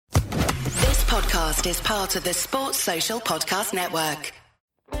podcast is part of the Sports Social Podcast Network.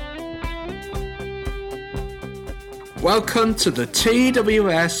 Welcome to the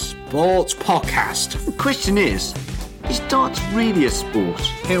TWS Sports Podcast. The question is darts really a sport?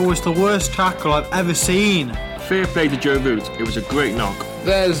 It was the worst tackle I've ever seen. Fair play to Joe Root, it was a great knock.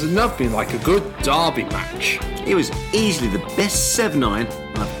 There's nothing like a good derby match. It was easily the best 7-iron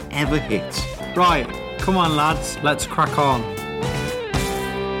I've ever hit. Right, come on lads, let's crack on.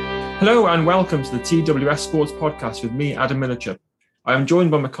 Hello and welcome to the TWS Sports Podcast with me, Adam Minichip. I am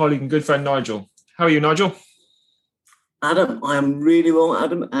joined by my colleague and good friend Nigel. How are you, Nigel? Adam, I am really well,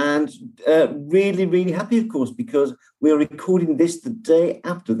 Adam, and really happy, of course, because we are recording this the day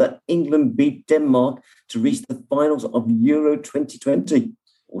after that England beat Denmark to reach the finals of Euro 2020.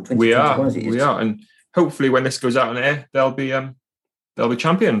 Or 2021, we is. are, and hopefully when this goes out on air, they'll be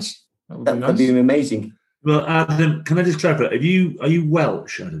champions. That'd be amazing. Well, Adam, can I just clarify? Are you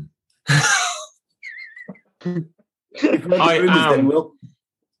Welsh, Adam?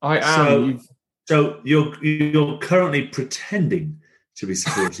 I am. So you're currently pretending to be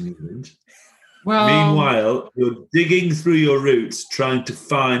supporting England. Well, meanwhile, you're digging through your roots, trying to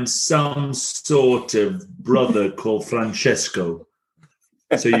find some sort of brother called Francesco,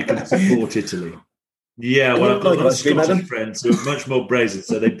 so you can support Italy. Yeah, well, I've got Scottish friends who are much more brazen.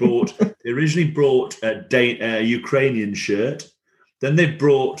 So they originally brought a Ukrainian shirt, then they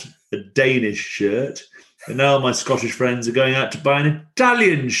brought a Danish shirt, and now my Scottish friends are going out to buy an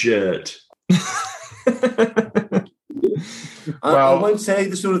Italian shirt. I won't say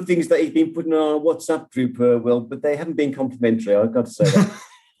the sort of things that he's been putting on our WhatsApp group, Will, but they haven't been complimentary, I've got to say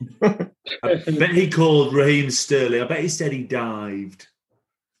that. I bet he called Raheem Sterling. I bet he said he dived.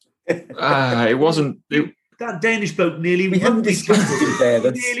 It wasn't. That Danish bloke nearly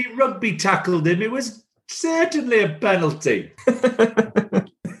rugby tackled him. It was certainly a penalty.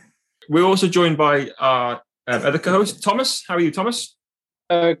 We're also joined by our other co-host, Thomas. How are you, Thomas?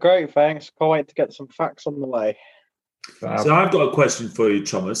 Great, thanks. Can't wait to get some facts on the way. So I've got a question for you,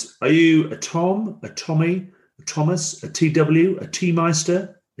 Thomas. Are you a Tom, a Tommy, a Thomas, a TW, a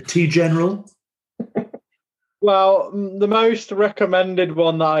T-Meister, a T-General? Well, the most recommended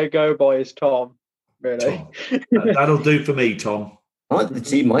one that I go by is Tom, really. Tom. That'll do for me, Tom. I like the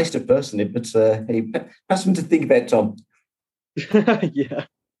T-Meister personally, but hey, pass him to think about Tom. Yeah.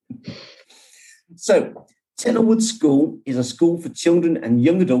 So, Tennerwood School is a school for children and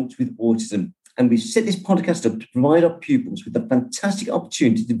young adults with autism, and we've set this podcast up to provide our pupils with a fantastic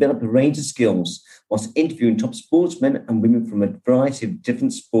opportunity to develop a range of skills whilst interviewing top sportsmen and women from a variety of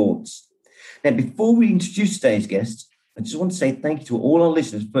different sports. Now, before we introduce today's guests, I just want to say thank you to all our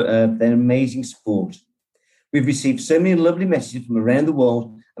listeners for their amazing support. We've received so many lovely messages from around the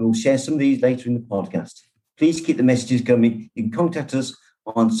world, and we'll share some of these later in the podcast. Please keep the messages coming. You can contact us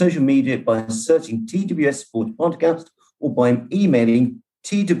on social media by searching TWS Sports Podcast or by emailing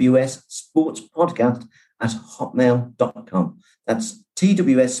twsportspodcast@hotmail.com. That's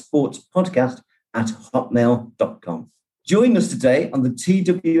twsportspodcast@hotmail.com. Joining us today on the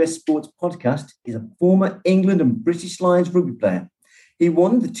TWS Sports Podcast is a former England and British Lions rugby player. He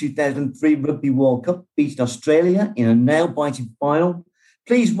won the 2003 Rugby World Cup, beating Australia in a nail-biting final.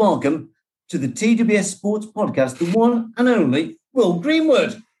 Please welcome to the TWS Sports Podcast the one and only Will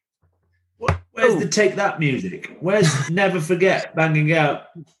Greenwood. Where's the Take That music? Where's Never Forget banging out?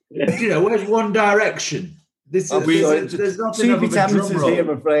 Where's One Direction? There's not enough of a drum roll. Here, I'm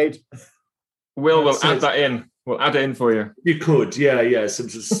afraid. We'll add that in. We'll add it in for you. You could, yeah. Some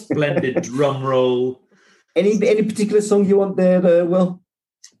sort of splendid drum roll. Any particular song you want there, Will?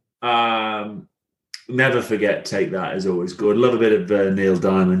 Never Forget Take That is always good. Love a bit of Neil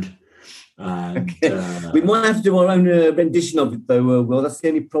Diamond. We might have to do our own rendition of it, though, Will. That's the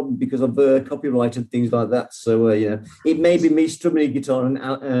only problem because of copyright and things like that. So, it may be me strumming a guitar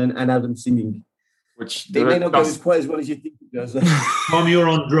and Adam singing. Which it may not go quite as well as you think it does. Tom, you're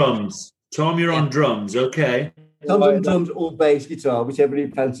on drums. On drums, okay. Tom's on drums or bass guitar, whichever he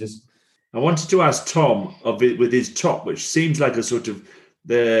fancies. I wanted to ask Tom with his top, which seems like a sort of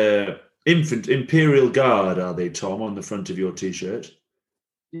the Imperial Guard, are they, Tom, on the front of your T-shirt?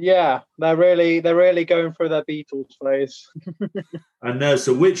 Yeah, they're really going through their Beatles phase. I know.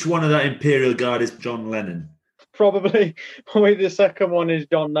 So which one of that Imperial Guard is John Lennon? Probably the second one is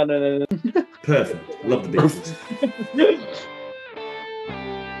John Lennon. Perfect. Love the Beatles.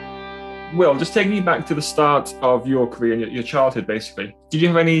 Will, just taking you back to the start of your career, your childhood, basically. Did you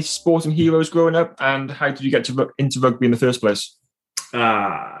have any sporting heroes growing up, and how did you get into rugby in the first place?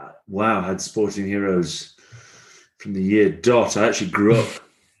 Wow, I had sporting heroes from the year dot. I actually grew up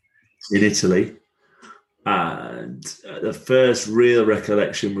in Italy. And the first real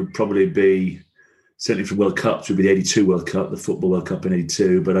recollection would probably be, certainly from World Cups, would be the 82 World Cup, the Football World Cup in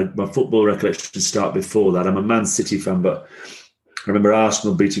 82. But my football recollection start before that. I'm a Man City fan, but I remember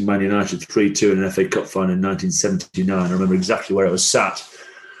Arsenal beating Man United 3-2 in an FA Cup final in 1979. I remember exactly where I was sat.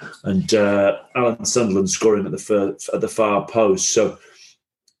 And Alan Sunderland scoring at the far post. So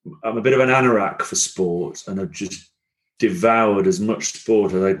I'm a bit of an anorak for sport, and I've just devoured as much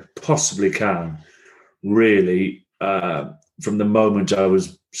sport as I possibly can, really, from the moment I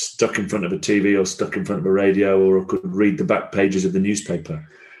was stuck in front of a TV or stuck in front of a radio, or I could read the back pages of the newspaper.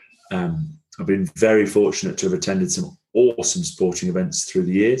 I've been very fortunate to have attended some awesome sporting events through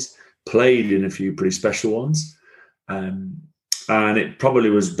the years, played in a few pretty special ones. And it probably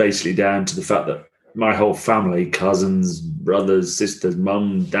was basically down to the fact that my whole family, cousins, brothers, sisters,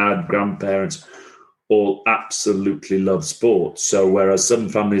 mum, dad, grandparents, all absolutely love sport. So whereas some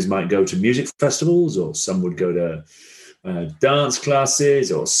families might go to music festivals, or some would go to dance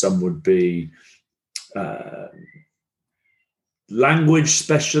classes, or some would be language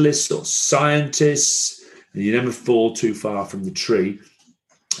specialists or scientists, and you never fall too far from the tree.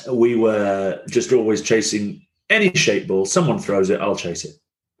 We were just always chasing any shape ball. Someone throws it, I'll chase it.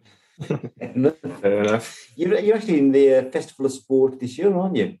 Fair enough. You're actually in the Festival of Sport this year,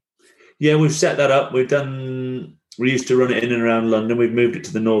 aren't you? Yeah, we've set that up. We used to run it in and around London. We've moved it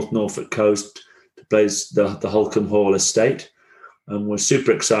to the Norfolk coast to place the Holcombe Hall estate. And we're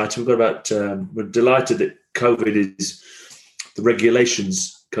super excited. We're delighted that the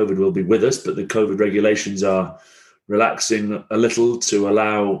regulations, COVID will be with us, but the COVID regulations are relaxing a little to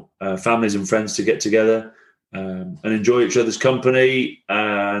allow families and friends to get together and enjoy each other's company.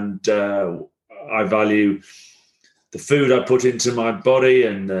 And I value the food I put into my body,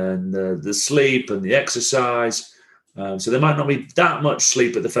 and the sleep and the exercise. So there might not be that much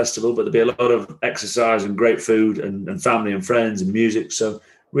sleep at the festival, but there'll be a lot of exercise and great food and family and friends and music. So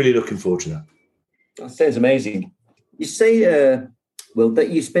really looking forward to that. That sounds amazing. You say, that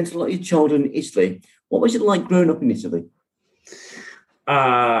you spent a lot of your childhood in Italy. What was it like growing up in Italy?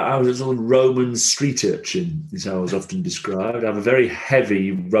 I was a little Roman street urchin, is how I was often described. I have a very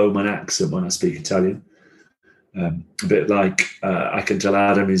heavy Roman accent when I speak Italian. A bit like I can tell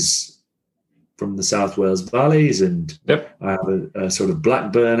Adam is from the South Wales valleys, and yep. I have a sort of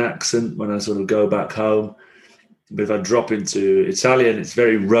Blackburn accent when I sort of go back home. But if I drop into Italian, it's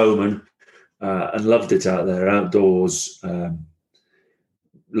very Roman, and loved it out there, outdoors,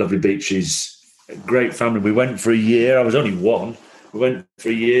 lovely beaches, great family. We went for a year. I was only one. We went for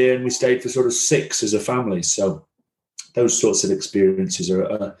a year and we stayed for sort of 6 as a family. So those sorts of experiences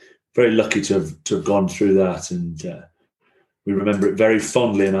are very lucky to have gone through that, and we remember it very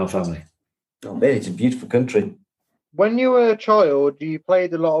fondly in our family. Oh man, it's a beautiful country. When you were a child, you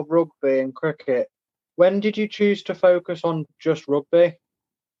played a lot of rugby and cricket. When did you choose to focus on just rugby?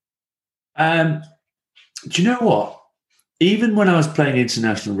 Do you know what? Even when I was playing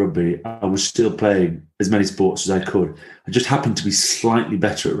international rugby, I was still playing as many sports as I could. I just happened to be slightly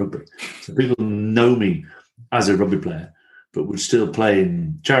better at rugby. So people know me as a rugby player, but would still play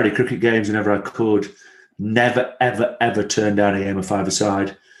in charity cricket games whenever I could. Never, ever, ever turn down a game of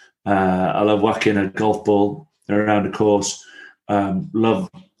five-a-side. I love whacking a golf ball around a course. Love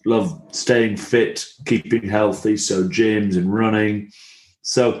staying fit, keeping healthy, so gyms and running.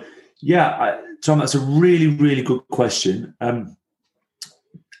 So, yeah, Tom, that's a really, really good question. I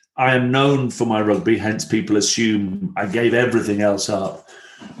am known for my rugby, hence people assume I gave everything else up.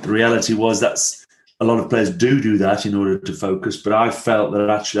 The reality was that's a lot of players do that in order to focus, but I felt that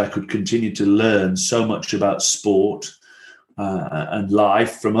actually I could continue to learn so much about sport and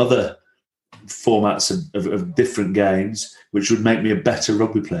life from other formats of different games, which would make me a better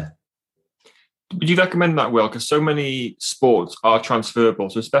rugby player. Would you recommend that, Will? Because so many sports are transferable,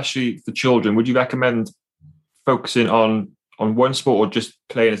 so especially for children, would you recommend focusing on one sport or just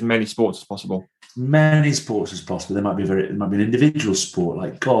playing as many sports as possible? Many sports as possible. It might be an individual sport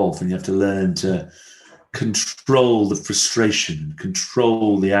like golf, and you have to learn to control the frustration,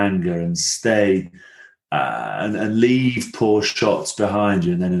 control the anger, and stay and leave poor shots behind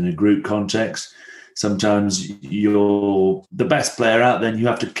you. And then in a group context, sometimes you're the best player out there and you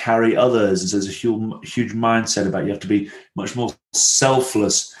have to carry others. And so there's a huge mindset about you have to be much more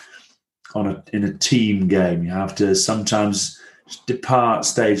selfless in a team game. You have to sometimes depart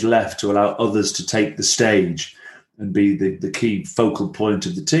stage left to allow others to take the stage and be the key focal point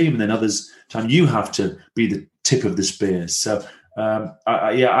of the team. And then others time you have to be the tip of the spear. So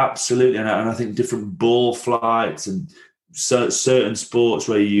yeah, absolutely. And I think different ball flights and certain sports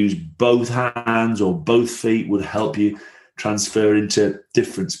where you use both hands or both feet would help you transfer into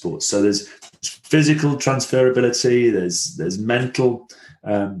different sports. So there's physical transferability, there's mental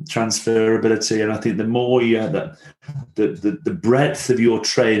transferability, and I think the more you have that, the breadth of your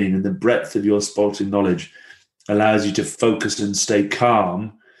training and the breadth of your sporting knowledge allows you to focus and stay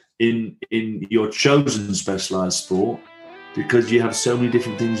calm in your chosen specialised sport, because you have so many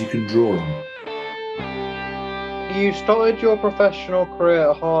different things you can draw on. You started your professional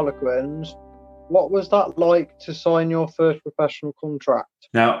career at Harlequins. What was that like to sign your first professional contract?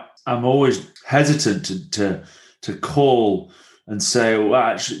 Now, I'm always hesitant to call and say, well,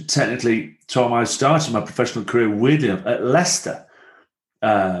 actually, technically, Tom, I started my professional career weirdly enough at Leicester.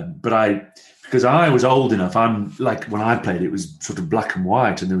 Because I was old enough, I'm like, when I played, it was sort of black and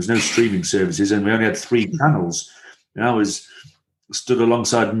white and there was no streaming services and we only had 3 channels. And I was stood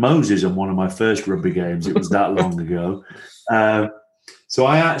alongside Moses on one of my first rugby games. It was that long ago. So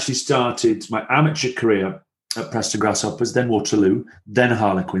I actually started my amateur career at Preston Grasshoppers, then Waterloo, then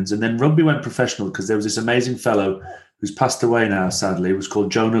Harlequins, and then rugby went professional because there was this amazing fellow who's passed away now, sadly. It was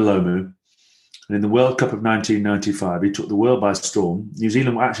called Jonah Lomu. And in the World Cup of 1995, he took the world by storm. New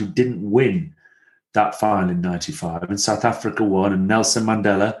Zealand actually didn't win that final in 95, and South Africa won, and Nelson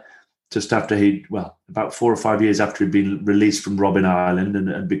Mandela, just after about 4 or 5 years after he'd been released from Robben Island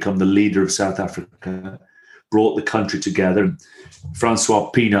and become the leader of South Africa, brought the country together. And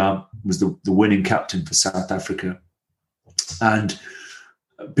Francois Pienaar was the winning captain for South Africa. And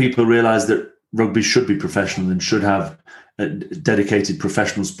people realised that rugby should be professional and should have dedicated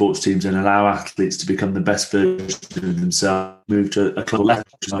professional sports teams and allow athletes to become the best version of themselves. Moved to a club,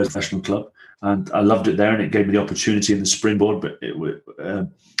 which is a professional club. And I loved it there, and it gave me the opportunity and the springboard, but it was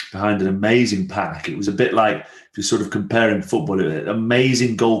behind an amazing pack. It was a bit like, if you're sort of comparing football, an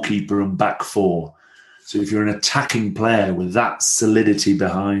amazing goalkeeper and back four. So if you're an attacking player with that solidity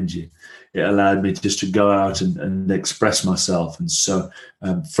behind you, it allowed me just to go out and express myself. And so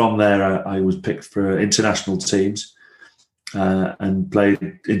from there, I was picked for international teams and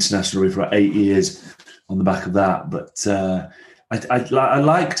played internationally for 8 years on the back of that. But I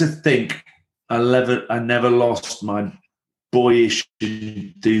like to think I never lost my boyish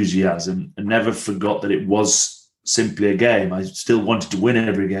enthusiasm and never forgot that it was simply a game. I still wanted to win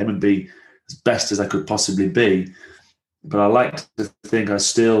every game and be as best as I could possibly be. But I like to think I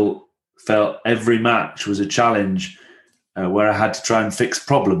still felt every match was a challenge where I had to try and fix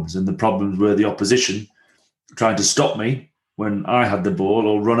problems. And the problems were the opposition trying to stop me when I had the ball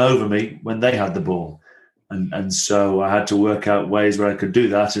or run over me when they had the ball. And so I had to work out ways where I could do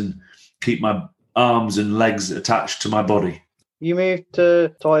that and keep my arms and legs attached to my body. You moved to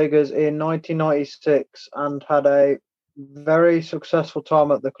Tigers in 1996 and had a very successful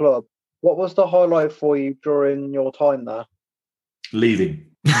time at the club. What was the highlight for you during your time there? Leaving.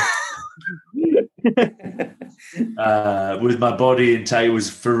 With my body intact, it was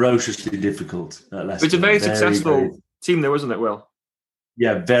ferociously difficult at Leicester. It's a very successful team there, wasn't it, Will?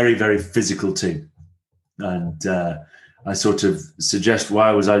 Yeah, very, very physical team. And I sort of suggest,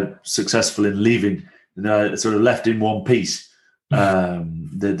 why was I successful in leaving? And I sort of left in one piece.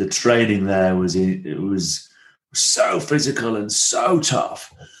 The training there was so physical and so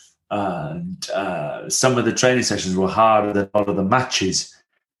tough. And some of the training sessions were harder than a lot of the matches.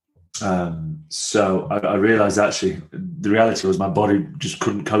 So I realised actually the reality was my body just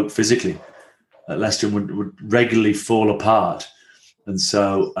couldn't cope physically. Leicester would regularly fall apart. And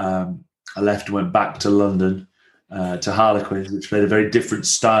so I left and went back to London, to Harlequins, which played a very different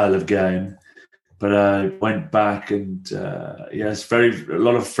style of game. But I went back and, yes, a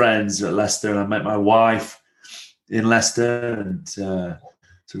lot of friends at Leicester. And I met my wife in Leicester. And so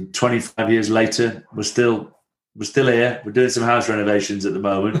 25 years later, we're still here. We're doing some house renovations at the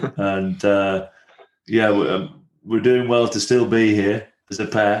moment. And, we're doing well to still be here as a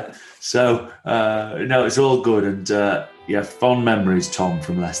pair. So, it's all good. And, fond memories, Tom,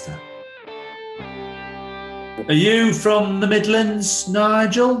 from Leicester. Are you from the Midlands,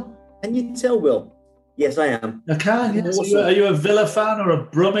 Nigel? Can you tell, Will? Yes, I am. I can, yes. Are you a Villa fan or a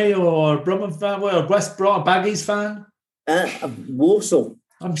Brummie or a Brumham fan or a West Brom Baggies fan? Warsaw.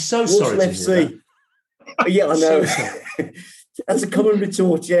 I'm so Warsaw sorry to FC. hear that. Yeah, I know. That's a common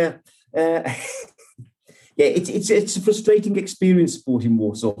retort, yeah. It's a frustrating experience, supporting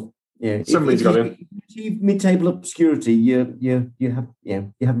Warsaw. Yeah, Somebody's got him. If you achieve mid-table obscurity, you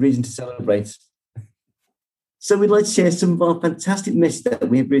have reason to celebrate. So we'd like to share some of our fantastic messages that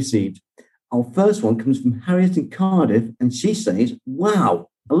we have received. Our first one comes from Harriet in Cardiff, and she says, "Wow,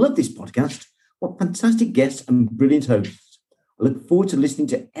 I love this podcast. What fantastic guests and brilliant hosts. I look forward to listening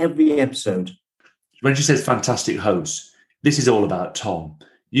to every episode." When she says fantastic hosts, this is all about Tom.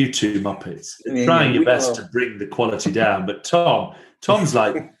 You two Muppets. Trying your best to bring the quality down. But Tom's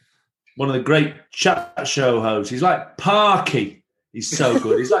like one of the great chat show hosts. He's like Parky. He's so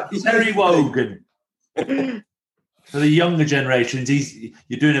good. He's like Terry Wogan. For the younger generations,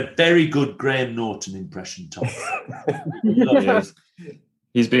 you're doing a very good Graham Norton impression, Tom.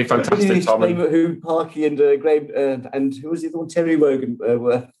 He's been fantastic, Tom. Who Parky and Graham and who was the other one? Terry Wogan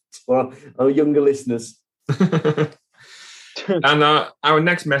were for our younger listeners. And our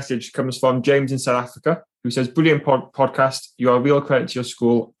next message comes from James in South Africa, who says, "Brilliant podcast. You are a real credit to your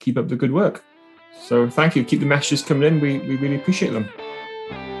school. Keep up the good work." So thank you. Keep the messages coming in. We really appreciate them.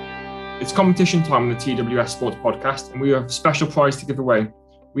 It's competition time on the TWS Sports Podcast, and we have a special prize to give away.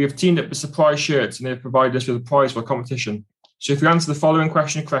 We have teamed up with Surprise Shirts, and they've provided us with a prize for a competition. So if you answer the following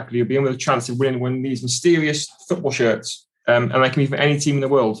question correctly, you'll be in with a chance of winning one of these mysterious football shirts, and they can be from any team in the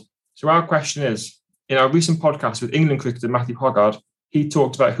world. So our question is, in our recent podcast with England cricketer Matthew Hoggard, he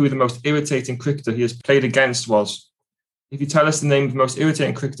talked about who the most irritating cricketer he has played against was. If you tell us the name of the most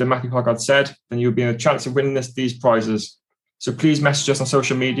irritating cricketer Matthew Hoggard said, then you'll be in a chance of winning these prizes. So please message us on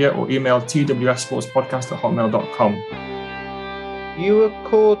social media or email twssportspodcast@hotmail.com. You were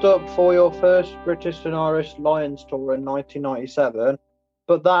called up for your first British and Irish Lions tour in 1997,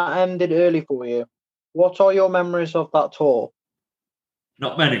 but that ended early for you. What are your memories of that tour?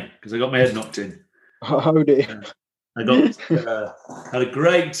 Not many, because I got my head knocked in. Oh dear. I had a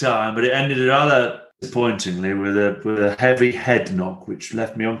great time, but it ended rather disappointingly with a heavy head knock, which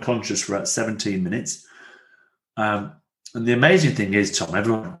left me unconscious for about 17 minutes. And the amazing thing is, Tom,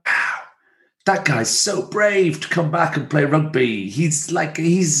 everyone, wow, that guy's so brave to come back and play rugby. He's a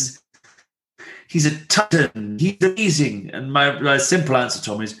titan. He's amazing. And my simple answer,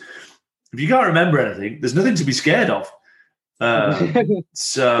 Tom, is if you can't remember anything, there's nothing to be scared of. The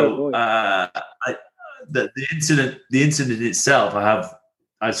incident itself, I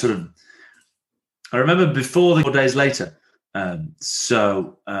remember before the 4 days later.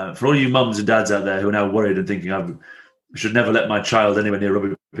 For all you mums and dads out there who are now worried and thinking I should never let my child anywhere near a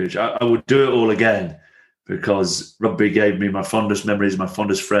rugby pitch, I would do it all again, because rugby gave me my fondest memories, my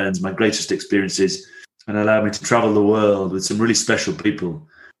fondest friends, my greatest experiences, and allowed me to travel the world with some really special people,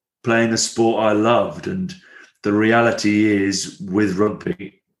 playing a sport I loved. And the reality is, with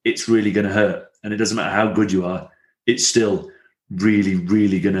rugby, it's really going to hurt. And it doesn't matter how good you are, it's still really,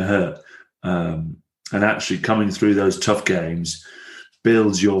 really going to hurt. And actually coming through those tough games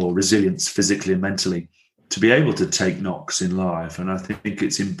builds your resilience physically and mentally to be able to take knocks in life. And I think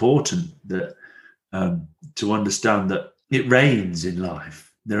it's important that to understand that it rains in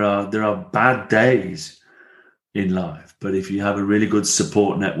life. There are bad days in life, but if you have a really good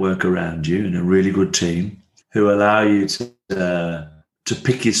support network around you and a really good team who allow you to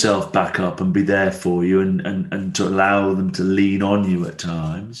pick yourself back up and be there for you and to allow them to lean on you at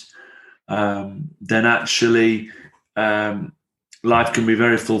times, then actually life can be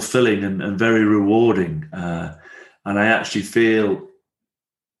very fulfilling and very rewarding. And I actually feel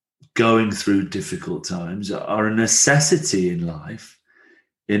going through difficult times are a necessity in life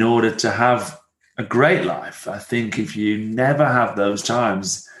in order to have a great life. I think if you never have those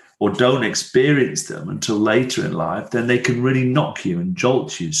times or don't experience them until later in life, then they can really knock you and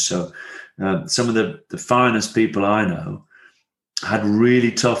jolt you. So some of the finest people I know had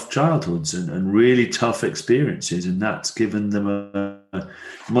really tough childhoods and really tough experiences, and that's given them a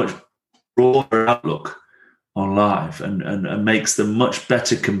much broader outlook on life and makes them much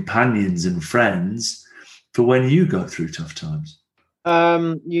better companions and friends for when you go through tough times.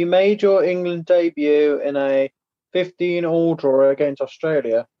 You made your England debut in a 15-all draw against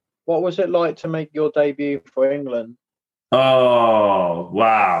Australia. What was it like to make your debut for England? Oh,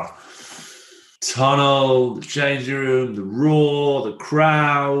 wow. Tunnel, the changing room, the roar, the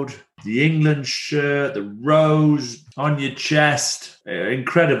crowd, the England shirt, the rose on your chest. An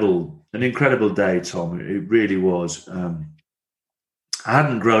incredible day, Tom. It really was. I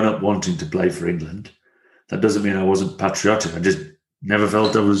hadn't grown up wanting to play for England. That doesn't mean I wasn't patriotic. I just never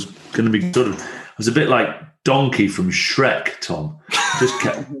felt I was going to be I was a bit like Donkey from Shrek, Tom. Just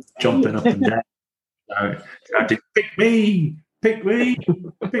kept jumping up and down. Shouting, pick me, pick me,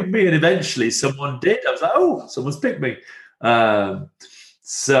 pick me. And eventually someone did. I was like, oh, someone's picked me. I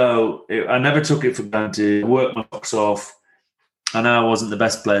never took it for granted. I worked my box off. I know I wasn't the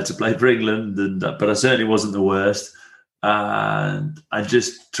best player to play for England, but I certainly wasn't the worst. And I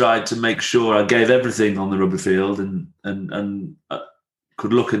just tried to make sure I gave everything on the rugby field and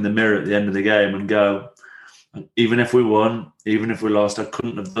could look in the mirror at the end of the game and go, even if we won, even if we lost, I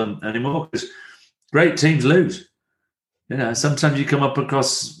couldn't have done any more, because great teams lose. You know, sometimes you come up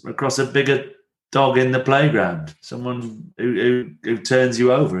across a bigger dog in the playground, someone who turns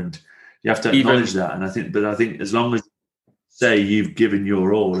you over, and you have to acknowledge that. And I think as long as say you've given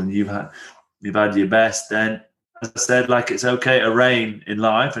your all and you've had your best, then as I said, like, it's okay to rain in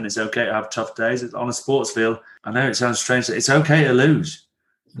life and it's okay to have tough days. It's on a sports field. I know it sounds strange. It's okay to lose.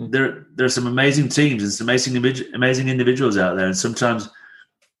 There are some amazing teams and some amazing individuals out there, and sometimes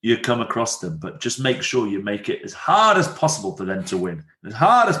you come across them, but just make sure you make it as hard as possible for them to win, as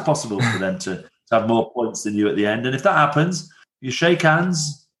hard as possible for them to have more points than you at the end. And if that happens, you shake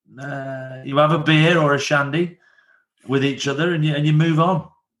hands, you have a beer or a shandy with each other, and you move on.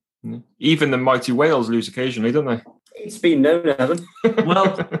 Even the mighty Wales lose occasionally, don't they? It's been known, Adam.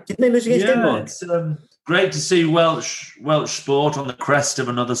 Well, didn't they lose against Denmark? It's great to see Welsh sport on the crest of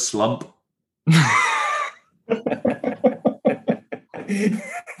another slump.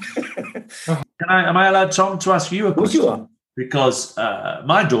 Am I allowed, Tom, to ask you a question? Of course you are. Because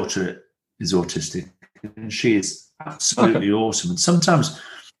my daughter is autistic and she is absolutely awesome. And sometimes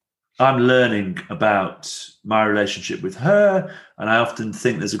I'm learning about my relationship with her, and I often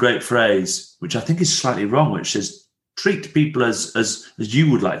think there's a great phrase, which I think is slightly wrong, which says, treat people as you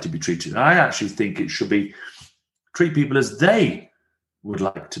would like to be treated. I actually think it should be treat people as they would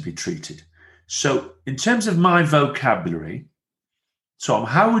like to be treated. So in terms of my vocabulary, Tom,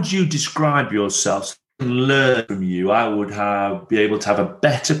 how would you describe yourself? Learn from you, I would be able to have a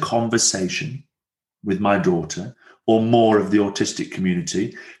better conversation with my daughter or more of the autistic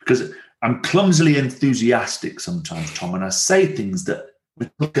community, because I'm clumsily enthusiastic sometimes, Tom, and I say things that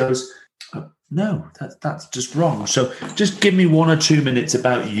goes, no, that's just wrong. So just give me 1 or 2 minutes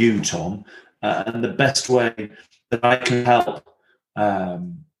about you, Tom, and the best way that I can help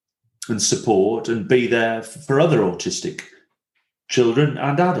and support and be there for other autistic children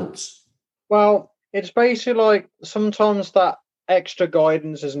and adults. Well, it's basically like sometimes that extra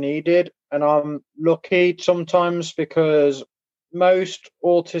guidance is needed, and I'm lucky sometimes because most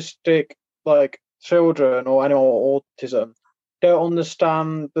autistic children or anyone with autism don't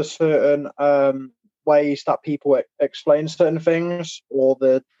understand the certain ways that people explain certain things, or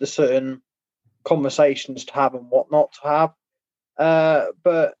the certain conversations to have and what not to have.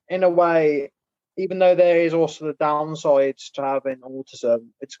 But in a way, even though there is also the downsides to having autism,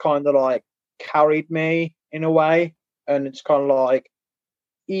 it's kind of like carried me in a way. And it's kind of like,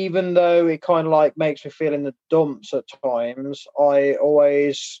 even though it kind of like makes me feel in the dumps at times, I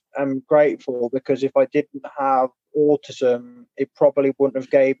always am grateful, because if I didn't have autism, it probably wouldn't have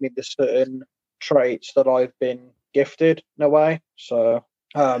gave me the certain traits that I've been gifted in a way. So,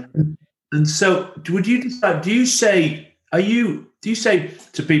 and so would you decide, do you say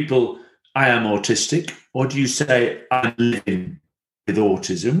to people, I am autistic, or do you say I'm living with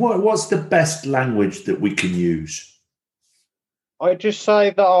autism? What's the best language that we can use? I just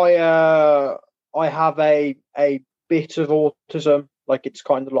say that I have a bit of autism, like it's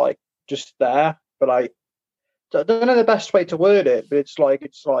kind of like just there, but I don't know the best way to word it, but it's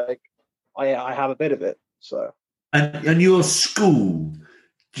like I have a bit of it. So and your school,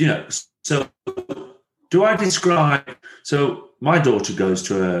 so do I describe? So my daughter goes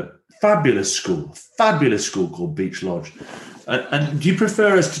to a fabulous school called Beach Lodge. And do you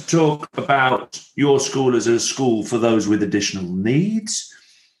prefer us to talk about your school as a school for those with additional needs,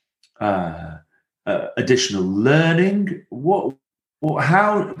 additional learning?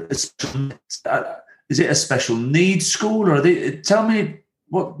 How is it a special needs school, or tell me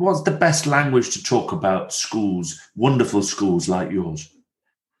what's the best language to talk about schools, wonderful schools like yours?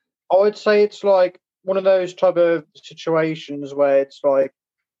 I would say it's like one of those type of situations where it's like,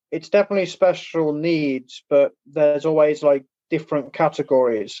 it's definitely special needs, but there's always like different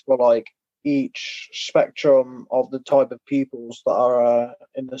categories for like each spectrum of the type of pupils that are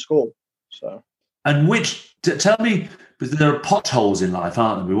in the school. So, and tell me, because there are potholes in life,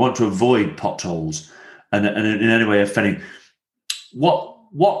 aren't there? We want to avoid potholes and in any way offending. What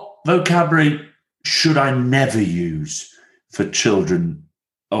vocabulary should I never use for children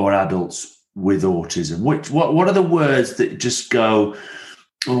or adults with autism? What are the words that just go,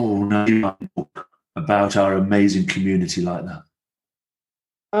 oh no, you might talk about our amazing community like that?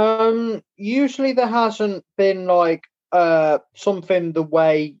 Usually there hasn't been like something the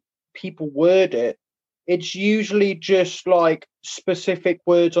way people word it. It's usually just like specific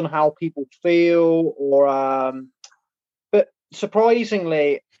words on how people feel, or but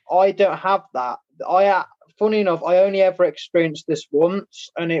surprisingly, I don't have that. Funny enough, I only ever experienced this once,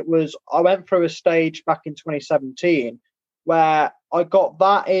 and I went through a stage back in 2017 where I got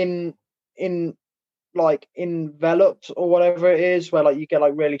that in like enveloped or whatever it is, where like you get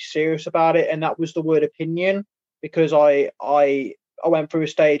like really serious about it, and that was the word opinion, because I went through a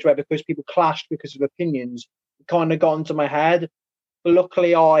stage where, because people clashed because of opinions, it kind of got into my head. But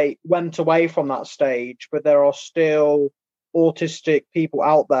luckily I went away from that stage, but there are still autistic people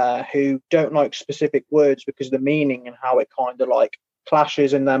out there who don't like specific words because of the meaning and how it kind of like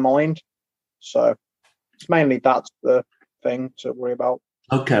clashes in their mind. So it's mainly that's the thing to worry about.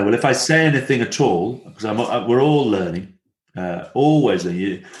 Okay, well, if I say anything at all, because we're all learning, always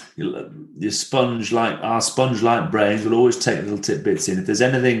learning. Your sponge-like brains will always take little tidbits in. If there's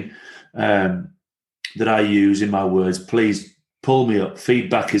anything that I use in my words, please pull me up.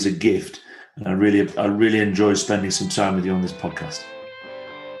 Feedback is a gift, and I really enjoy spending some time with you on this podcast.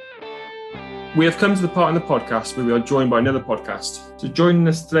 We have come to the part in the podcast where we are joined by another podcast. So joining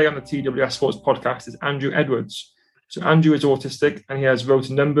us today on the TWS Sports podcast is Andrew Edwards. So Andrew is autistic and he has wrote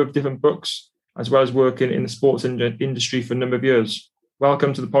a number of different books, as well as working in the sports industry for a number of years.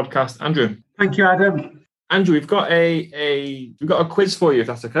 Welcome to the podcast, Andrew. Thank you, Adam. Andrew, we've got a quiz for you, if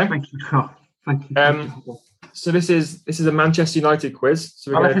that's okay. Thank you, Carl. Thank you. So this is a Manchester United quiz.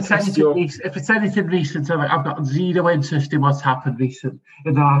 So if it's anything recent, I've got zero interest in what's happened recent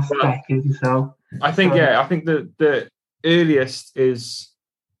in the last decade. So I think the earliest is.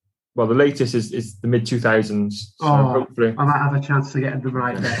 Well, the latest is the mid-2000s. So hopefully I might have a chance to get them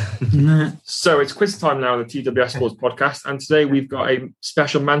right there. So it's quiz time now on the TWS Sports podcast. And today we've got a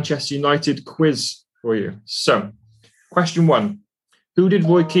special Manchester United quiz for you. So, question 1. Who did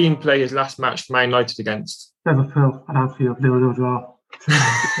Roy Keane play his last match for Man United against? Liverpool at Anfield, 0-0 draw.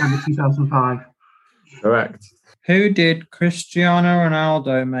 December 2005. Correct. Who did Cristiano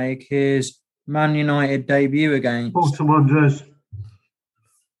Ronaldo make his Man United debut against? Bolton Wanderers.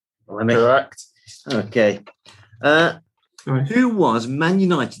 Correct. Okay. Who was Man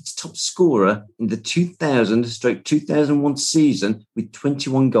United's top scorer in the 2000/2001 season with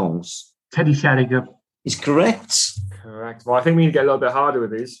 21 goals? Teddy Sheringham. Is correct. Correct. Well, I think we need to get a little bit harder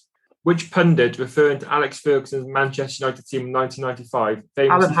with these. Which pundit, referring to Alex Ferguson's Manchester United team in 1995,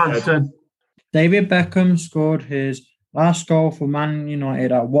 Alan Hansen. David Beckham scored his last goal for Man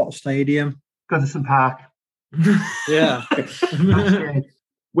United at what stadium? Goodison Park. Yeah.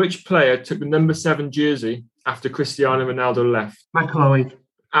 Which player took the number 7 jersey after Cristiano Ronaldo left? Michael Owen.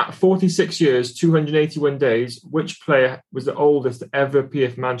 At 46 years, 281 days, which player was the oldest to ever appear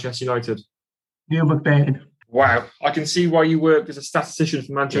for Manchester United? Neil McBain. Wow, I can see why you worked as a statistician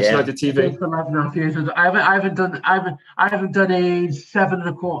for Manchester United TV. For 11.5 years. I haven't done a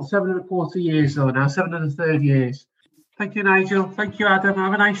 7.25 years though now, 7.25 years. Thank you, Nigel. Thank you, Adam.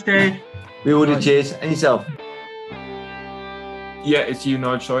 Have a nice day. We all do. Cheers. And yourself. Yeah, it's you,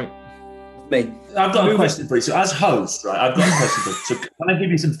 Nigel. Sorry. Me. I've got a question for you. So, as host, right, I've got a question for you. So, can I give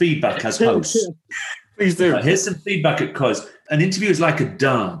you some feedback as host? Please do. Right, here's some feedback at quiz. An interview is like a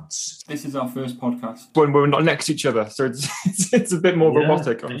dance. This is our first podcast when we're not next to each other, so it's a bit more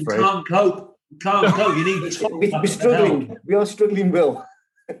robotic. I'm afraid. You can't cope. You need to. We're struggling. We are struggling, Will.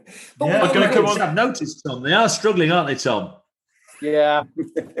 I'm going to come on. I've noticed, Tom. They are struggling, aren't they, Tom? Yeah.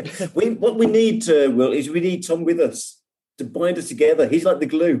 What we need, Will, is we need Tom with us to bind us together. He's like the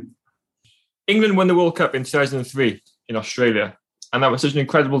glue. England won the World Cup in 2003 in Australia, and that was such an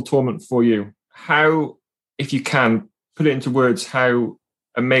incredible tournament for you. How, if you can, put it into words, how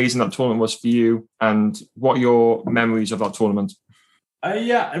amazing that tournament was for you and what your memories of that tournament?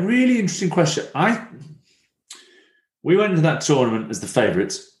 A really interesting question. We went into that tournament as the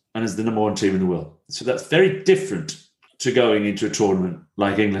favourites and as the number 1 team in the world. So that's very different to going into a tournament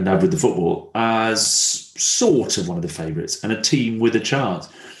like England have with the football as sort of one of the favourites and a team with a chance.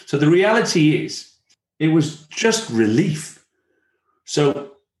 So the reality is it was just relief. So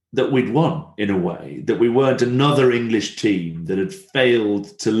that we'd won in a way, that we weren't another English team that had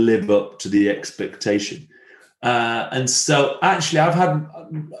failed to live up to the expectation. And so actually I've had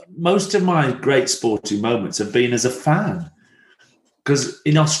most of my great sporting moments have been as a fan. Because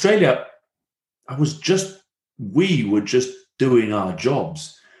in Australia, we were just doing our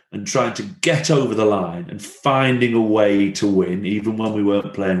jobs and trying to get over the line and finding a way to win, even when we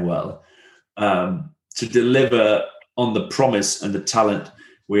weren't playing well, to deliver on the promise and the talent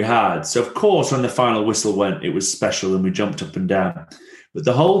we had. So, of course, when the final whistle went, it was special and we jumped up and down. But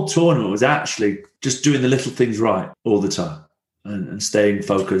the whole tournament was actually just doing the little things right all the time and staying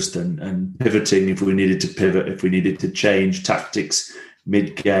focused and pivoting if we needed to pivot, if we needed to change tactics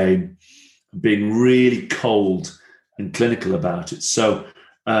mid-game, being really cold and clinical about it. So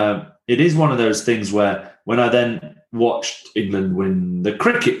it is one of those things where when I then watched England win the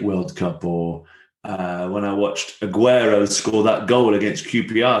Cricket World Cup or when I watched Aguero score that goal against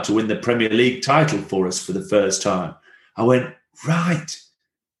QPR to win the Premier League title for us for the first time, I went, right,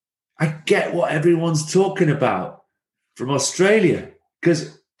 I get what everyone's talking about from Australia.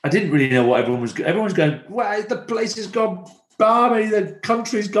 Because I didn't really know what everyone's going, wow, the place has gone barmy, the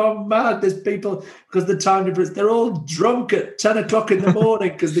country's gone mad. There's people, because the time difference, they're all drunk at 10 o'clock in the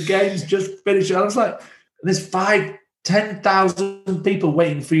morning because the game's just finished. I was like, there's 10,000 people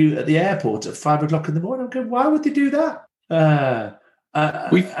waiting for you at the airport at 5 o'clock in the morning. I'm going, why would they do that? And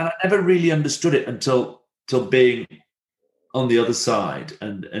I never really understood it until being on the other side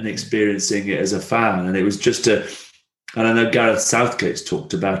and experiencing it as a fan. And it was just and I know Gareth Southgate's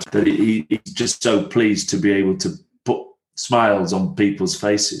talked about it, that he's just so pleased to be able to put smiles on people's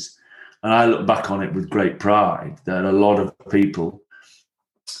faces. And I look back on it with great pride that a lot of people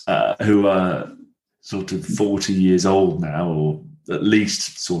who are sort of 40 years old now, or at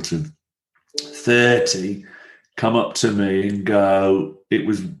least sort of 30, come up to me and go, it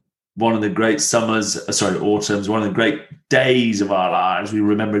was one of the great autumns, one of the great days of our lives. We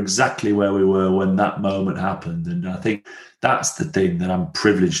remember exactly where we were when that moment happened. And I think that's the thing that I'm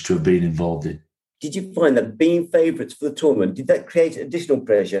privileged to have been involved in. Did you find that being favourites for the tournament, did that create additional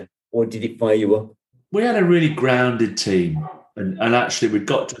pressure, or did it fire you up? We had a really grounded team. And actually, we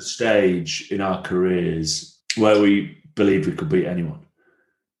got to a stage in our careers where we believed we could beat anyone.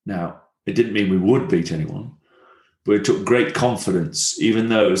 Now, it didn't mean we would beat anyone, but it took great confidence, even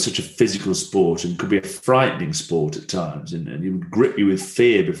though it was such a physical sport and could be a frightening sport at times. And it would grip you with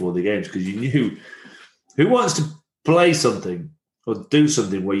fear before the games, because you knew who wants to play something or do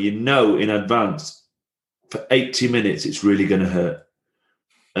something where you know in advance for 80 minutes it's really going to hurt,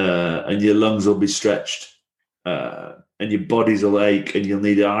 and your lungs will be stretched, and your bodies will ache, and you'll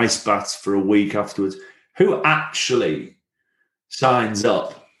need ice baths for a week afterwards. Who actually signs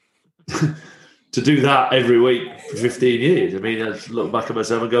up to do that every week for 15 years? I mean, I look back at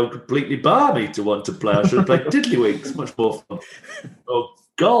myself and go, completely barmy to want to play. I should have played Tiddlywinks, much more fun. Or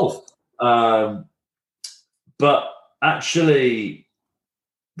golf. But actually,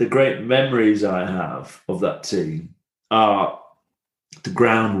 the great memories I have of that team are the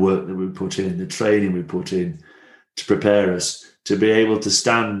groundwork that we put in, the training we put in to prepare us to be able to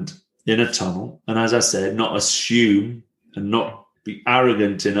stand in a tunnel. And as I said, not assume and not be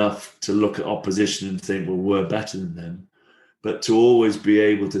arrogant enough to look at opposition and think, well, we're better than them, but to always be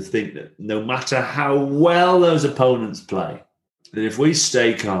able to think that no matter how well those opponents play, that if we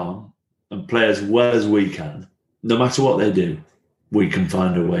stay calm and play as well as we can, no matter what they do, we can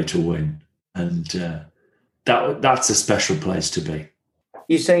find a way to win. And that's a special place to be.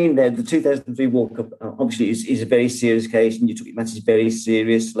 You're saying that the 2003 World Cup obviously is a very serious case, and you took your matches very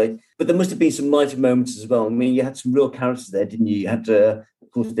seriously. But there must have been some mighty moments as well. I mean, you had some real characters there, didn't you? You had, of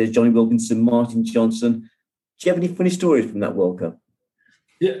course, there's Johnny Wilkinson, Martin Johnson. Do you have any funny stories from that World Cup?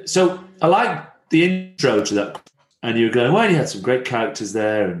 Yeah, so I like the intro to that. And you were going, well, you had some great characters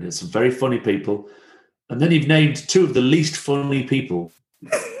there, and there's some very funny people. And then you've named two of the least funny people.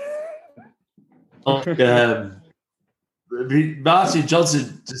 Martin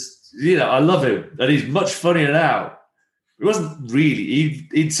Johnson, just, I love him, and he's much funnier now. He wasn't really,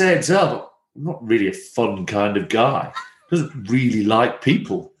 he'd say himself, I'm not really a fun kind of guy. He doesn't really like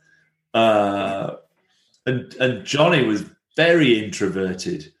people. And Johnny was very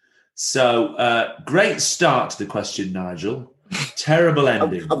introverted. So great start to the question, Nigel. Terrible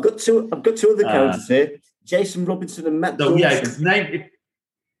ending. I've got two other characters here: Jason Robinson and Matt Dawson.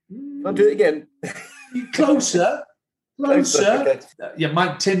 I'll do it again. Closer. Okay. Yeah,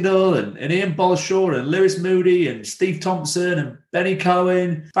 Mike Tyndall and Ian Bolshaw and Lewis Moody and Steve Thompson and Benny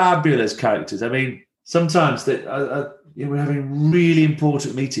Cohen. Fabulous characters. I mean, sometimes we're having really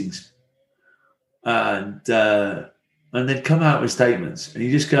important meetings, and they'd come out with statements, and you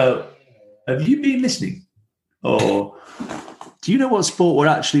just go, "Have you been listening? Or do you know what sport we're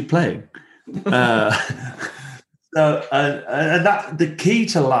actually playing?" So that the key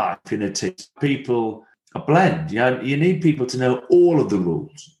to life in a team, people. A blend. You need people to know all of the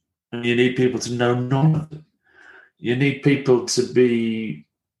rules, and you need people to know none of them. You need people to be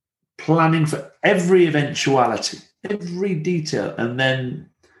planning for every eventuality, every detail, and then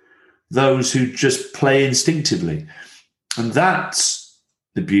those who just play instinctively. And that's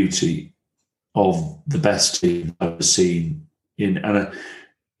the beauty of the best team I've ever seen in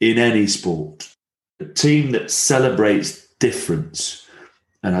any sport. A team that celebrates difference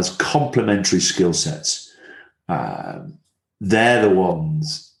and has complementary skill sets. They're the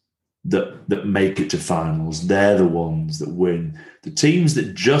ones that make it to finals. They're the ones that win. The teams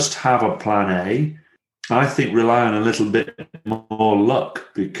that just have a plan A, I think, rely on a little bit more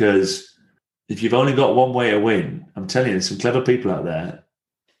luck, because if you've only got one way to win, I'm telling you, there's some clever people out there.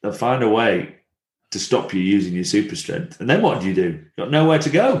 They'll find a way to stop you using your super strength. And then what do? You've got nowhere to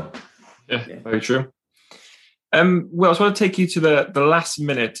go. Yeah, very true. Well, I just want to take you to the last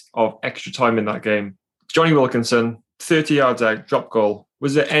minute of extra time in that game. Johnny Wilkinson, 30 yards out, drop goal.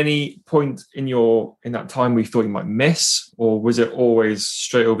 Was there any point in that time where you thought you might miss, or was it always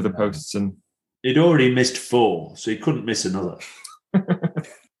straight over the posts? And he'd already missed 4, so he couldn't miss another.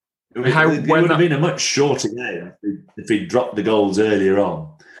 It would have been a much shorter game if he'd dropped the goals earlier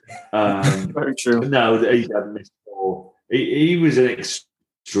on. Very true. No, he hadn't missed 4. He was an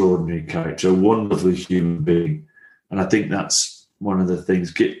extraordinary character, a wonderful human being, and I think that's one of the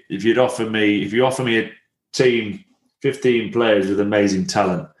things. If you offer me a team, 15 players with amazing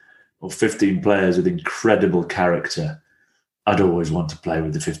talent, or 15 players with incredible character, I'd always want to play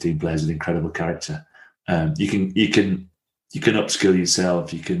with the 15 players with incredible character. You can upskill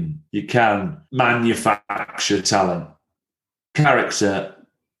yourself. You can manufacture talent. Character,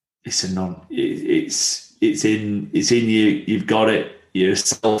 it's in you. You've got it. You're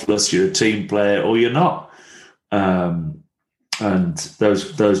selfless. You're a team player, or you're not. And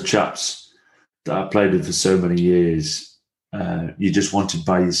those chaps that I played with for so many years, you just wanted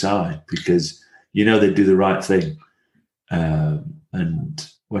by your side because you know they do the right thing. And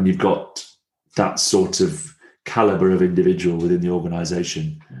when you've got that sort of caliber of individual within the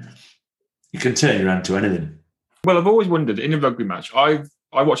organisation, you can turn your hand to anything. Well, I've always wondered in a rugby match. I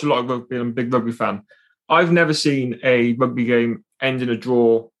watch a lot of rugby. I'm a big rugby fan. I've never seen a rugby game end in a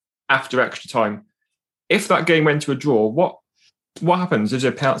draw after extra time. If that game went to a draw, what happens? Is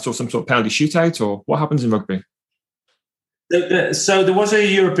there some sort of penalty shootout, or what happens in rugby? So there was a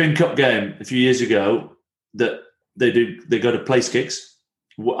European Cup game a few years ago that they go to place kicks.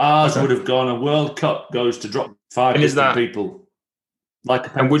 Ours would have gone. A World Cup goes to drop 5 different people, like a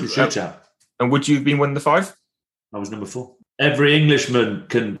penalty shootout. And would you have been one of the 5? I was number 4. Every Englishman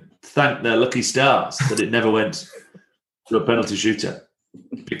can thank their lucky stars that it never went to a penalty shootout,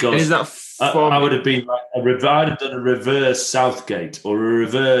 because I would have been like I'd have done a reverse Southgate or a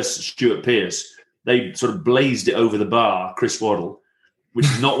reverse Stuart Pearce. They sort of blazed it over the bar, Chris Waddle, which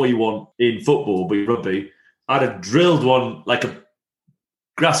is not what you want in football, but in rugby. I'd have drilled one like a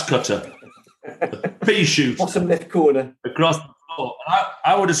grass cutter, a pea shooter, bottom left corner across the floor.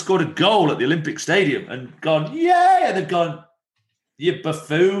 I would have scored a goal at the Olympic Stadium and gone, yeah, and they've gone, you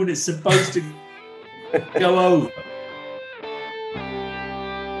buffoon, it's supposed to go over.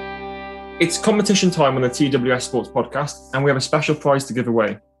 It's competition time on the TWS Sports Podcast, and we have a special prize to give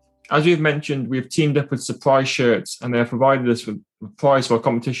away. As we've mentioned, we've teamed up with Surprise Shirts, and they have provided us with a prize for our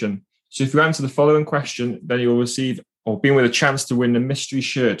competition. So if you answer the following question, then you'll receive or be with a chance to win a mystery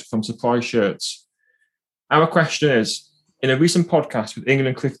shirt from Surprise Shirts. Our question is, in a recent podcast with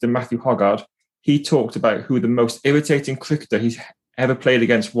England cricketer Matthew Hoggard, he talked about who the most irritating cricketer he's ever played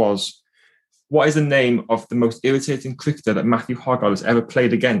against was. What is the name of the most irritating cricketer that Matthew Hoggard has ever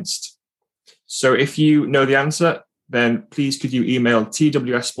played against? So if you know the answer, then please could you email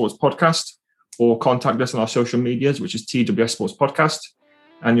TWS Sports Podcast or contact us on our social medias, which is TWS Sports Podcast,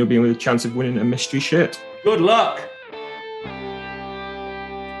 and you'll be with a chance of winning a mystery shirt. Good luck.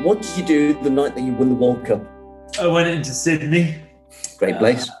 What did you do the night that you won the World Cup? I went into Sydney. Great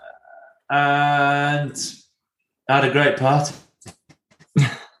place. And had a great party.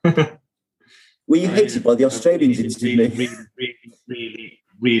 Were you hated by the Australians in Sydney?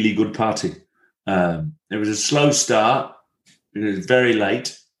 Really good party. It was a slow start. It was very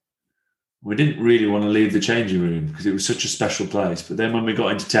late. We didn't really want to leave the changing room because it was such a special place. But then when we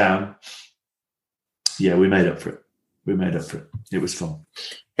got into town, yeah, we made up for it. It was fun.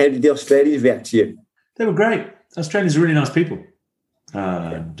 How did the Australians react to you? They were great. Australians are really nice people.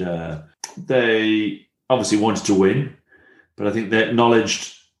 And they obviously wanted to win, but I think they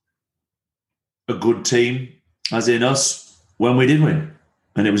acknowledged a good team, as in us, when we did win.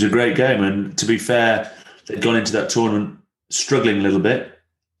 And it was a great game. And to be fair, they'd gone into that tournament struggling a little bit.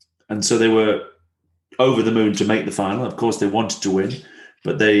 And so they were over the moon to make the final. Of course, they wanted to win,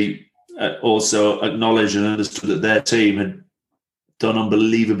 but they also acknowledged and understood that their team had done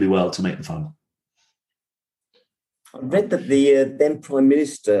unbelievably well to make the final. I read that the then Prime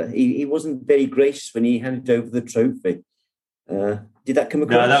Minister, he wasn't very gracious when he handed over the trophy. Did that come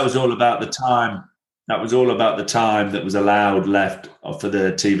across? No, that was all about the time. That was all about the time that was allowed left for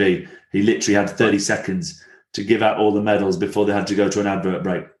the TV. He literally had 30 seconds to give out all the medals before they had to go to an advert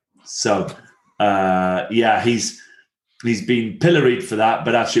break. So, yeah, he's been pilloried for that,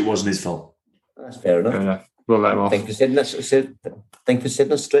 but actually it wasn't his fault. That's fair enough. Fair enough. We'll let him off. Thanks for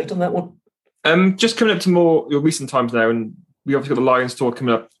setting us straight on that one. Just coming up to more your recent times now, and we obviously got the Lions tour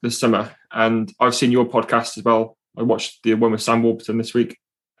coming up this summer, and I've seen your podcast as well. I watched the one with Sam Warburton this week.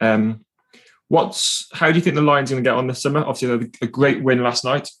 How do you think the Lions are going to get on this summer? Obviously, they had a great win last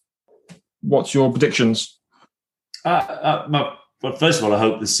night. What's your predictions? Well, first of all, I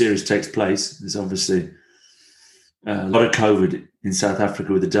hope the series takes place. It's obviously a lot of COVID in South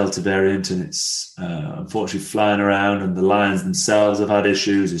Africa with the Delta variant, and it's unfortunately flying around, and the Lions themselves have had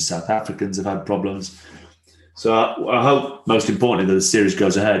issues, the South Africans have had problems. So I hope, most importantly, that the series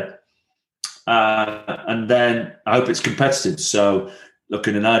goes ahead. And then I hope it's competitive. So look,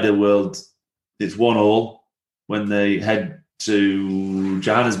 in an ideal world, it's 1-1 when they head to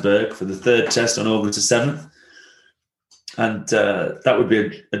Johannesburg for the third test on August the 7th. And that would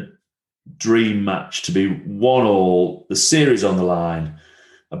be a dream match, to be 1-1, the series on the line,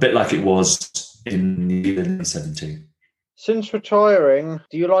 a bit like it was in 2017. Since retiring,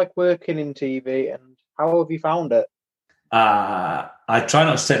 do you like working in TV, and how have you found it? I try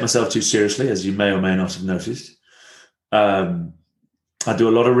not to take myself too seriously, as you may or may not have noticed. I do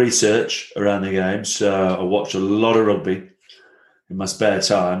a lot of research around the game, so I watch a lot of rugby in my spare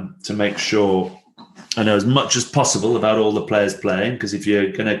time to make sure I know as much as possible about all the players playing, because if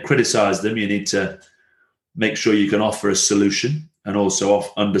you're going to criticise them, you need to make sure you can offer a solution, and also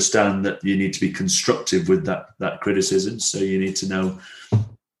understand that you need to be constructive with that criticism. So you need to know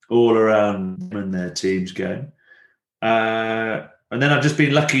all around them and their team's game. And then I've just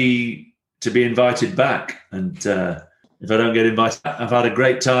been lucky to be invited back. And if I don't get invited, I've had a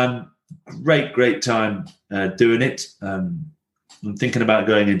great time doing it. I'm thinking about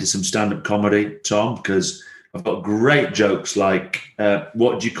going into some stand-up comedy, Tom, because I've got great jokes like,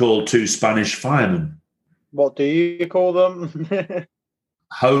 what do you call two Spanish firemen? What do you call them?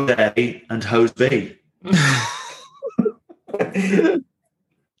 Hose A and Hose B.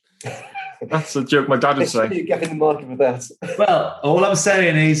 That's a joke my dad would say. You get in the market for that. Well, all I'm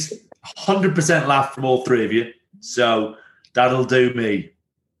saying is 100% laugh from all three of you. So that'll do me.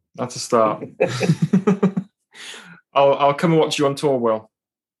 That's a start. I'll come and watch you on tour, Will.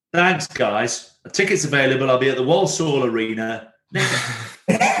 Thanks, guys. A ticket's available. I'll be at the Walsall Arena.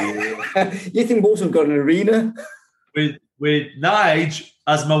 You think Walsall got an arena? With Nige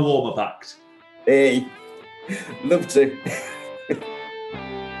as my warm-up act. Hey, love to.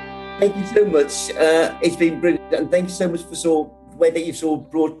 Thank you so much. It's been brilliant, and thank you so much for the way that you've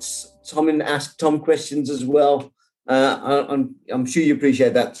brought Tom and asked Tom questions as well. I'm sure you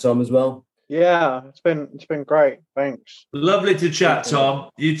appreciate that, Tom, as well. Yeah, it's been great. Thanks. Lovely to chat, Tom.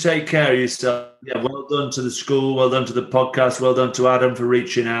 You take care of yourself. Yeah, well done to the school. Well done to the podcast. Well done to Adam for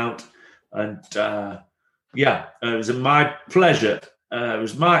reaching out. And it was my pleasure. It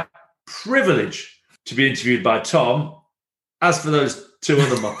was my privilege to be interviewed by Tom. As for those two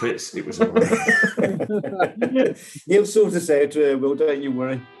other Muppets, it was all right. You'll sort us out, Will, don't you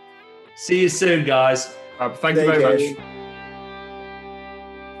worry. See you soon, guys. Thank you very much.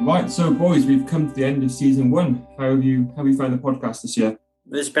 Right, so boys, we've come to the end of season 1. How have you found the podcast this year?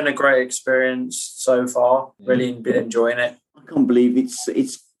 It's been a great experience so far. Really been enjoying it. I can't believe it's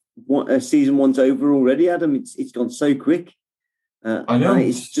season 1's over already, Adam. It's gone so quick. I know.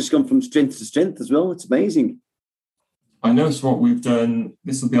 It's just gone from strength to strength as well. It's amazing. I know. So what we've done,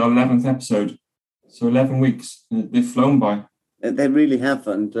 this will be our 11th episode. So 11 weeks. They've flown by. They really have.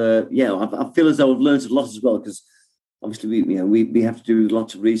 And I feel as though I've learned a lot as well, because obviously we have to do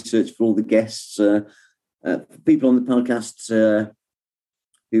lots of research for all the guests. People on the podcast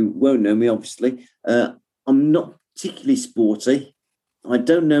who won't know me, obviously. I'm not particularly sporty. I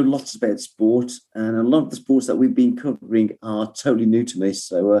don't know lots about sport, and a lot of the sports that we've been covering are totally new to me.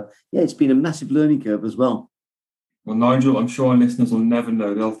 So, it's been a massive learning curve as well. Well, Nigel, I'm sure our listeners will never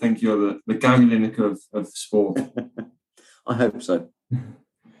know. They'll think you're the Gary Lineker of sport. I hope so.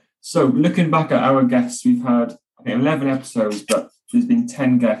 So, looking back at our guests, we've had, I think, 11 episodes, but there's been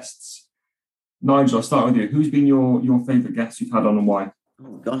 10 guests. Nigel, I'll start with you. Who's been your favourite guest you've had on, and why?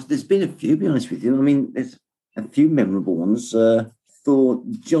 Oh, gosh, there's been a few, to be honest with you. I mean, there's a few memorable ones. Thought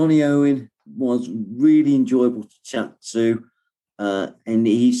Johnny Owen was really enjoyable to chat to, and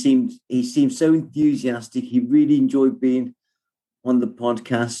he seemed so enthusiastic. He really enjoyed being on the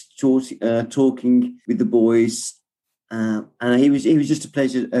podcast, talking with the boys, and he was just a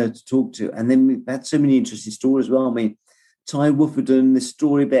pleasure to talk to. And then we've had so many interesting stories as well. I mean, Ty Wufferden, the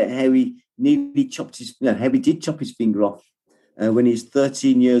story about how he nearly chop his finger off when he's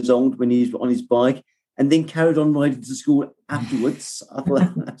 13 years old, when he's on his bike, and then carried on riding to school afterwards. I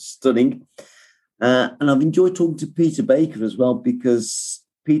thought that was stunning. And I've enjoyed talking to Peter Baker as well, because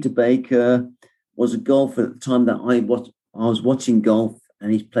Peter Baker was a golfer at the time that I was watching golf,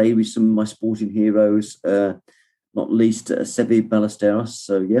 and he's played with some of my sporting heroes, not least Seve Ballesteros.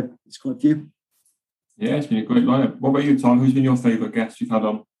 So, yeah, it's quite a few. Yeah, it's been a great lineup. What about you, Tom? Who's been your favourite guest you've had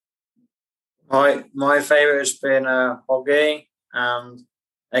on? My favourite has been Hoggy, and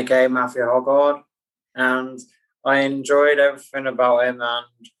aka Matthew Hoggard, and I enjoyed everything about him, and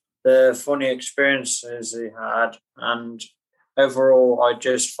the funny experiences he had, and overall, I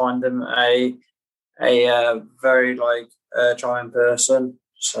just find him a very charming person.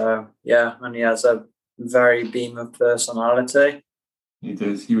 So yeah, and he has a very beam of personality. He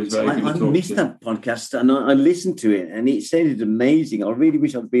does. He was very good to talk to. I missed that podcast and I listened to it and it sounded amazing. I really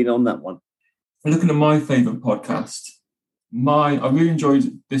wish I'd been on that one. Looking at my favourite podcast, I really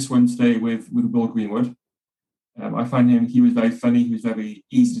enjoyed this one today with Will Greenwood. I find he was very funny. He was very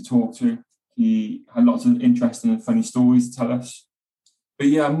easy to talk to. He had lots of interesting and funny stories to tell us. But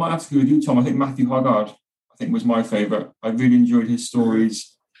yeah, I might have to agree with you, Tom. I think Matthew Hoggard, was my favourite. I really enjoyed his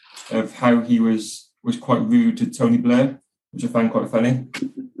stories of how he was quite rude to Tony Blair, which I found quite funny.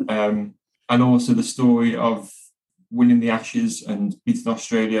 And also the story of winning the Ashes and beating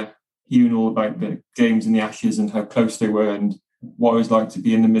Australia, hearing all about the games in the Ashes and how close they were and what it was like to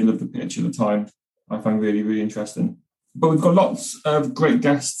be in the middle of the pitch at the time. I found really, really interesting. But we've got lots of great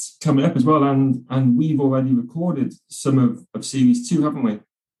guests coming up as well, and we've already recorded some of Series 2, haven't we?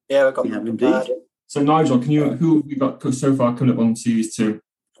 Yeah, we've got indeed. So Nigel, who have we got so far coming up on Series 2?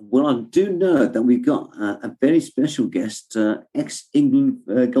 Well, I do know that we've got a very special guest,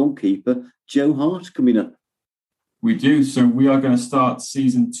 ex-England goalkeeper Joe Hart, coming up. We do. So we are going to start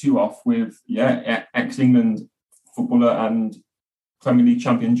Season 2 off with, ex-England footballer and Premier League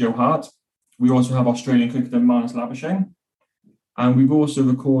champion Joe Hart. We also have Australian cricketer Marnus Labuschagne. And we've also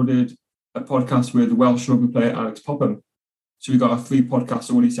recorded a podcast with Welsh rugby player Alex Popham. So we've got our 3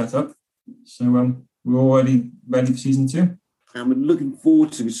 podcasts already set up. So we're already ready for Season 2. And we're looking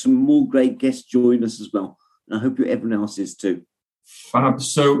forward to some more great guests joining us as well. And I hope everyone else is too. Fab.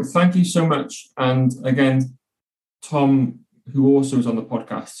 So thank you so much. And again, Tom, who also was on the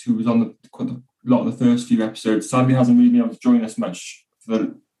podcast, who was on a lot of the first few episodes, sadly hasn't really been able to join us much for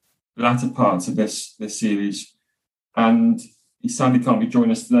the latter parts of this series. And he sadly can't be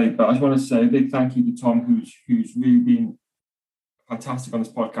joining us today. But I just want to say a big thank you to Tom, who's really been fantastic on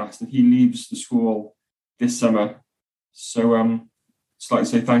this podcast. And he leaves the school this summer. So just like to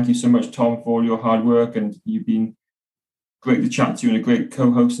say thank you so much, Tom, for all your hard work, and you've been great to chat to and a great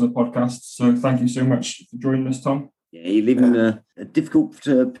co-host on the podcast. So thank you so much for joining us, Tom. Yeah, you live in a difficult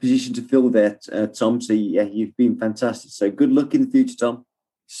position to fill there, Tom. So yeah, you've been fantastic. So good luck in the future, Tom.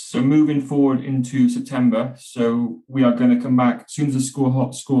 So moving forward into September, so we are going to come back as soon as the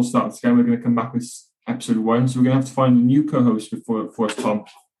school starts again. We're going to come back with episode 1. So we're going to have to find a new co-host for us, Tom.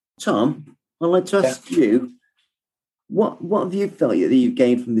 Tom, I'd like to ask you. What have you felt that you've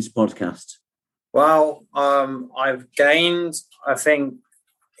gained from this podcast? Well, I've gained, I think,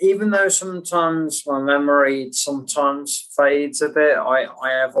 even though sometimes my memory sometimes fades a bit, I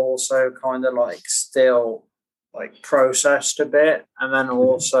have also kind of still processed a bit, and then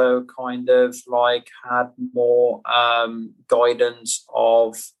also kind of had more guidance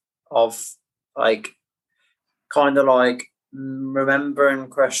of remembering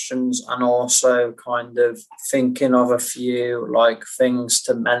questions, and also kind of thinking of a few things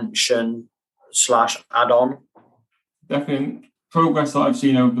to mention / add on. Definitely progress that I've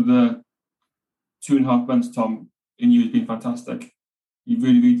seen over the 2.5 months, Tom, in you has been fantastic. You've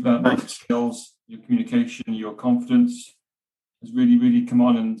really developed your skills, your communication, your confidence has really, really come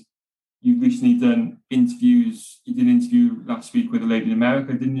on. And you've recently done interviews. You did an interview last week with a lady in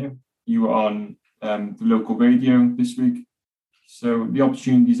America, didn't you? You were on the local radio this week. So the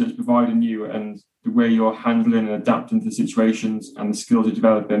opportunities that's providing you and the way you're handling and adapting to the situations and the skills you're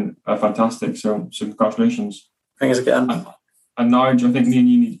developing are fantastic. So congratulations. Thanks again. And Nigel, I think me and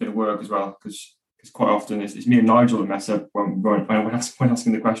you need a bit of work as well, because quite often it's me and Nigel that mess up when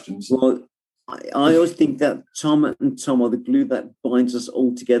asking the questions. Well, I always think that Tom are the glue that binds us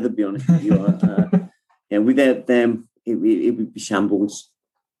all together, to be honest with you. Without them, it would be shambles.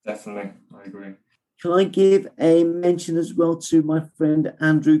 Definitely, I agree. Can I give a mention as well to my friend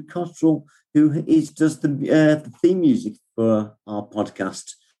Andrew Cottrell, who does the theme music for our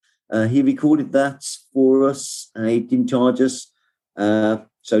podcast? He recorded that for us. He didn't charge us.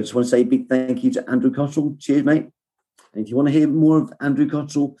 So I just want to say a big thank you to Andrew Cottrell. Cheers, mate. And if you want to hear more of Andrew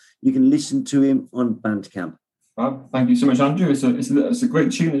Cottrell, you can listen to him on Bandcamp. Well, thank you so much, Andrew. It's a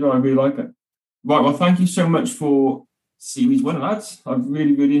great tune as well. I really like it. Right, well, thank you so much for Series 1, lads. I've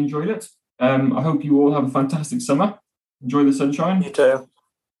really, really enjoyed it. I hope you all have a fantastic summer. Enjoy the sunshine. You too.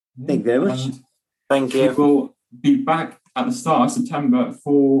 Thank you very much. Thank you. We will be back at the start of September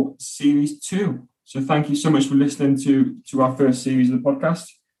for Series 2. So thank you so much for listening to our first series of the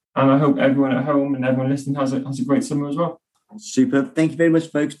podcast. And I hope everyone at home and everyone listening has a great summer as well. Superb. Thank you very much,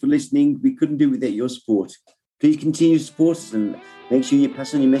 folks, for listening. We couldn't do without your support. Please continue to support us and make sure you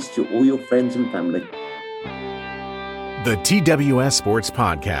pass on your message to all your friends and family. The TWS Sports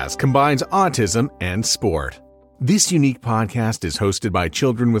Podcast combines autism and sport. This unique podcast is hosted by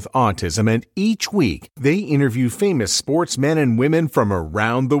children with autism, and each week they interview famous sportsmen and women from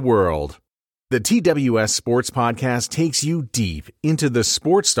around the world. The TWS Sports Podcast takes you deep into the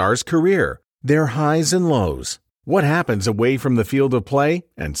sports star's career, their highs and lows, what happens away from the field of play,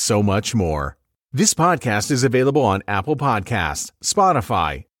 and so much more. This podcast is available on Apple Podcasts,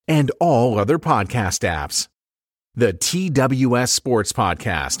 Spotify, and all other podcast apps. The TWS Sports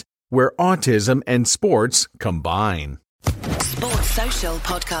Podcast, where autism and sports combine. Sports Social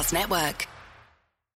Podcast Network.